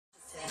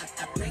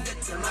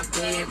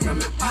Okay,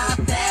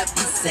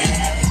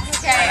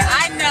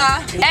 I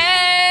know.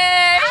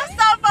 Hey! I'm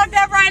so fucked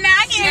up right now.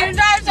 I can't even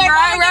drive straight.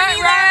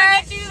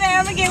 Right.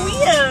 I'm gonna get me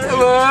up.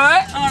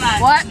 What? Hold on.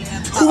 What?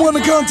 Who won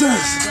the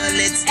contest?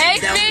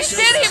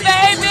 H.B.City,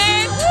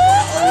 baby!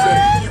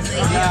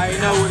 Nah, you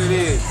know what it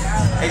is.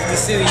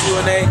 H.B.City,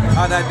 U.N.A,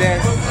 all that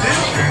dance.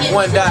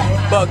 One dot,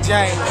 Buck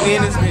James, we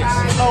in this bitch.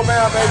 No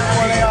man, baby,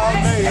 boy, they all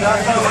day. And I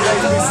know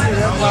H.B.City,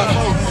 that's my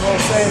folks. You know what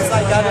I'm saying? It's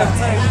like I done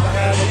tape.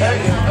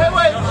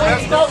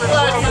 Y'all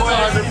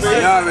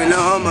already know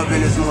I'm up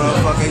in this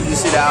motherfucker.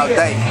 H.B.City all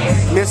day.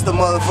 Mr.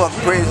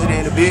 Motherfucking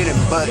President of it,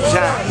 Buck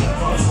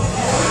James.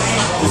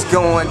 It's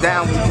going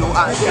down with your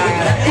eyes.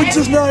 We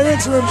just now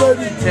entering,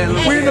 baby.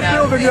 We in the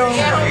building, y'all.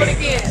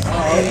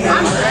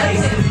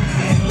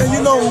 And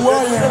you know who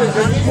I am,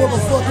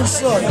 motherfucking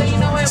son.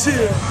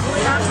 Chill.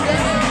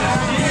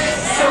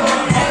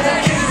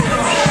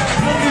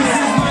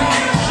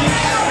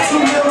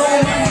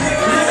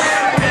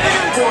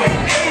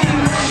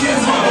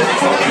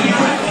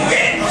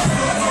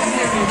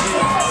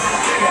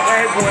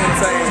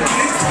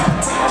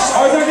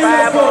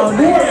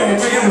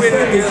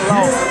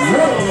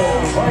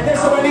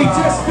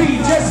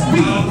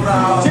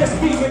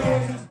 Just be. You know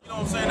what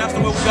I'm saying? That's the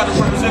way we got to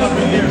represent up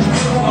in here. You know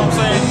what I'm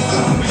saying?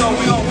 We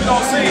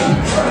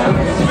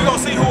gonna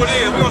see who it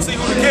is. We gonna see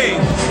who the king.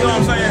 You know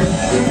what I'm saying?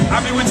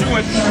 I'll be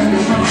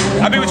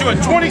with you in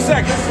 20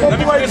 seconds. Let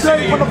me put this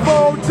in for the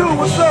phone too.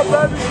 What's up,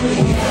 baby?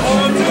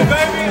 Phone too,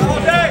 baby. All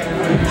day.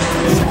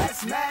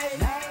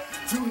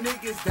 Two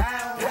niggas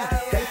down.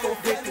 They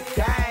forget the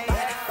game.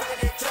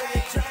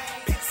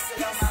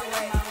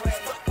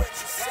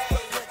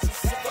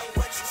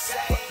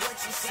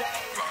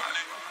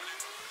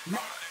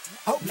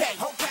 Okay,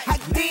 I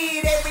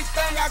did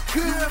everything I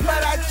could,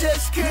 but I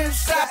just couldn't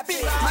stop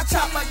it. My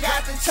chopper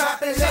got the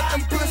chopping, let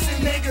them pussy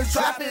niggas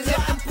drop it,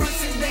 let them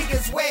pussy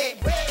niggas wet,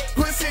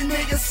 pussy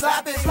niggas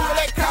slopping. Pull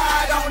that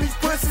card on these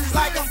pussies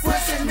like a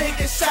pussy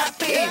nigga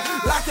shopping.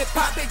 Lock it,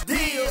 pop it,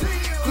 deal.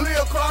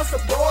 Clear across the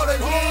border,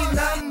 he ain't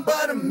nothing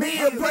but a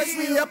meal. Place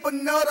me up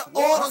another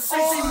order,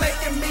 since he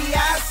making me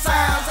eye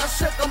sounds. I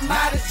shook him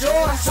out of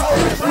Jordan,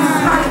 shoulder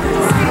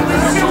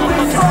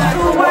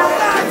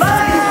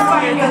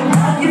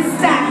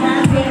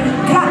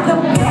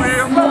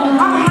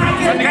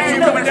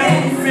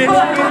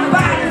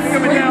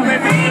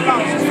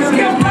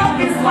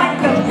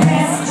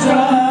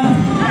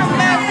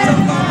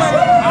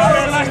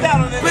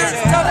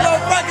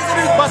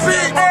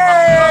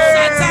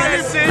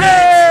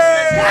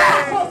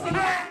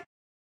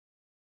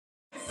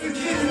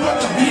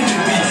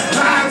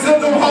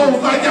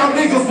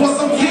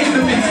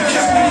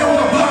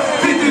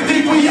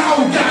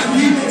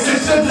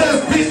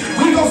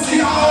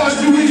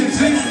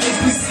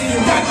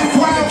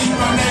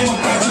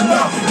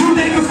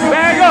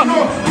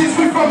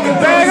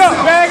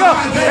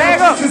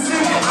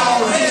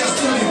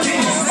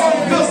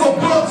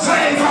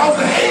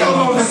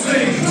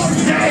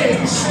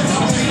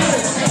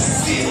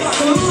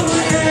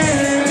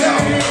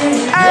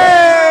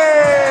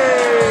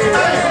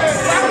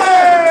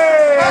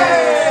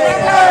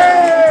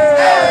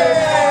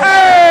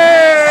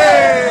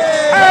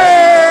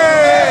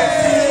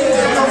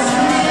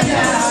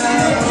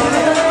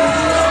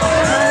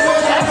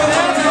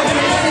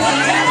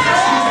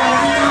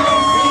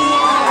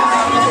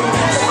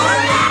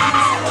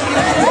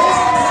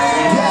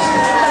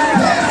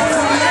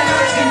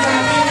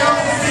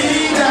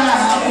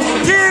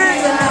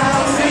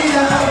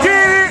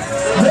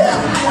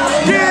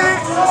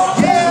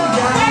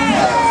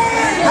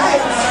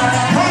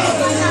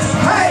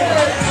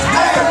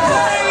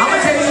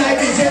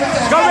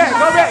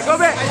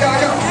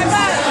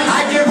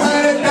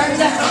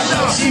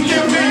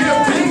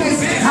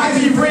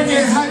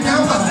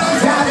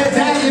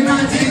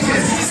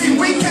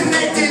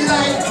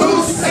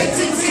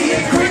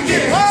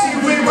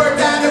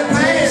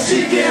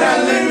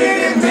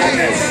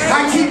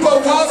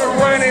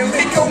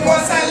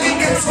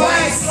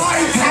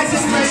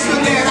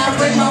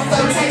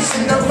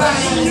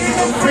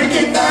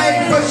freaking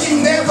thing, but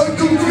she never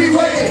do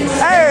three-way.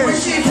 Hey. When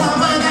she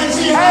come on and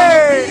she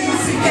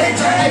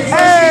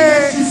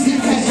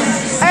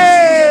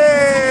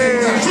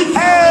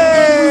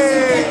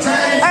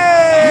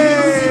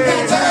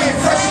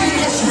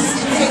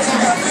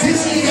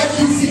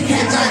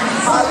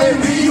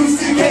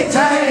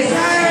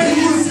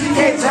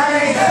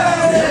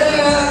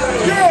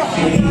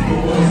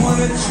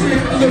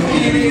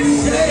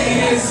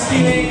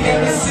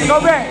Go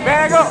back,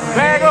 bag up,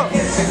 bag up.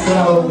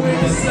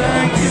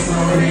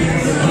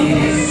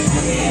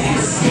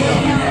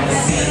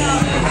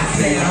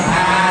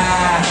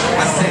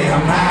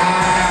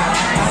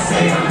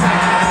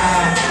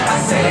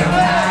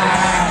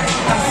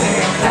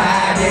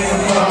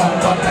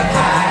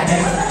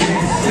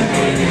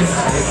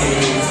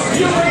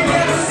 You